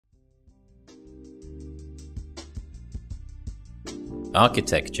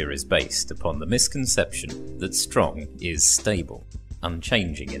Architecture is based upon the misconception that strong is stable,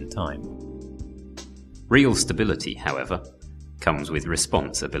 unchanging in time. Real stability, however, comes with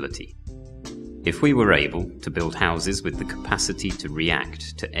responsibility. If we were able to build houses with the capacity to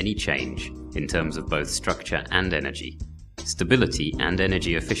react to any change in terms of both structure and energy, stability and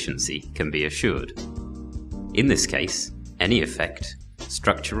energy efficiency can be assured. In this case, any effect,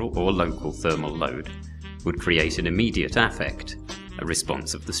 structural or local thermal load, would create an immediate affect, a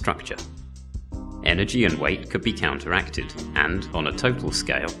response of the structure. Energy and weight could be counteracted, and, on a total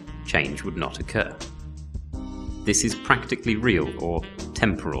scale, change would not occur. This is practically real or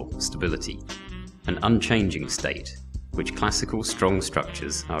temporal stability, an unchanging state, which classical strong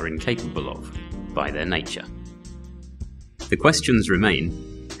structures are incapable of by their nature. The questions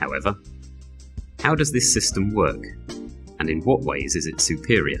remain, however, how does this system work, and in what ways is it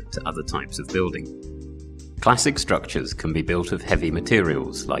superior to other types of building? Classic structures can be built of heavy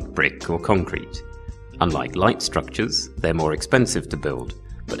materials like brick or concrete. Unlike light structures, they're more expensive to build,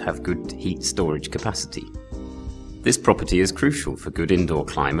 but have good heat storage capacity. This property is crucial for good indoor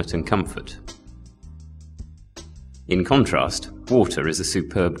climate and comfort. In contrast, water is a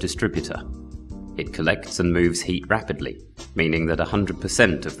superb distributor. It collects and moves heat rapidly, meaning that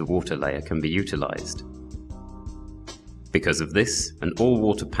 100% of the water layer can be utilized. Because of this, an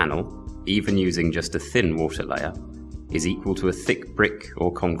all-water panel, even using just a thin water layer, is equal to a thick brick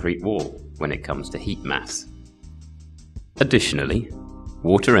or concrete wall when it comes to heat mass. Additionally,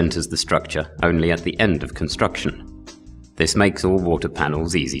 water enters the structure only at the end of construction. This makes all-water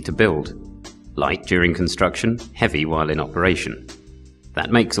panels easy to build. Light during construction, heavy while in operation.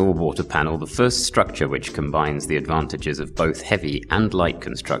 That makes all-water panel the first structure which combines the advantages of both heavy and light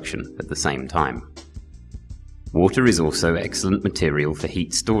construction at the same time. Water is also excellent material for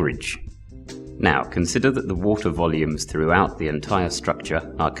heat storage. Now, consider that the water volumes throughout the entire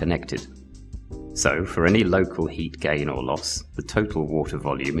structure are connected. So, for any local heat gain or loss, the total water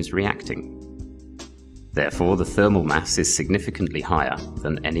volume is reacting. Therefore, the thermal mass is significantly higher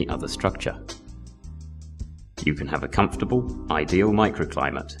than any other structure. You can have a comfortable, ideal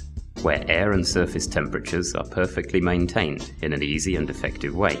microclimate, where air and surface temperatures are perfectly maintained in an easy and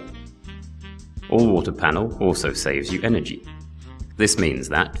effective way. All-water panel also saves you energy. This means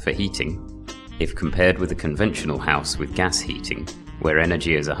that, for heating, if compared with a conventional house with gas heating, where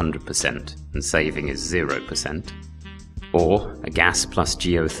energy is 100% and saving is 0%, or a gas plus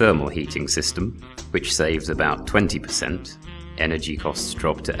geothermal heating system, which saves about 20%, energy costs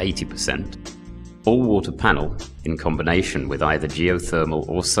drop to 80%, all-water panel, in combination with either geothermal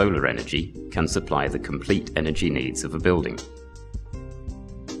or solar energy, can supply the complete energy needs of a building.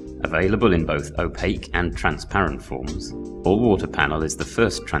 Available in both opaque and transparent forms, all-water panel is the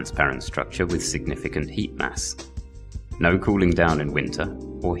first transparent structure with significant heat mass. No cooling down in winter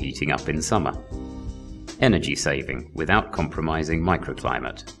or heating up in summer. Energy saving without compromising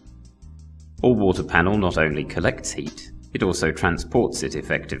microclimate. All-water panel not only collects heat, it also transports it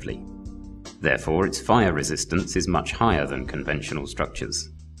effectively. Therefore, its fire resistance is much higher than conventional structures.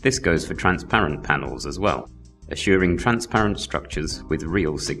 This goes for transparent panels as well, assuring transparent structures with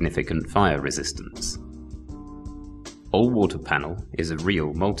real significant fire resistance. All-water panel is a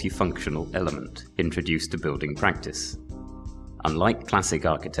real multifunctional element introduced to building practice. Unlike classic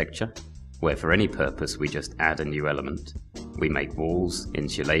architecture, where for any purpose we just add a new element, we make walls,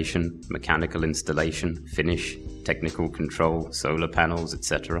 insulation, mechanical installation, finish, technical control, solar panels,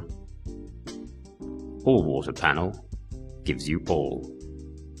 etc. All-water panel gives you all.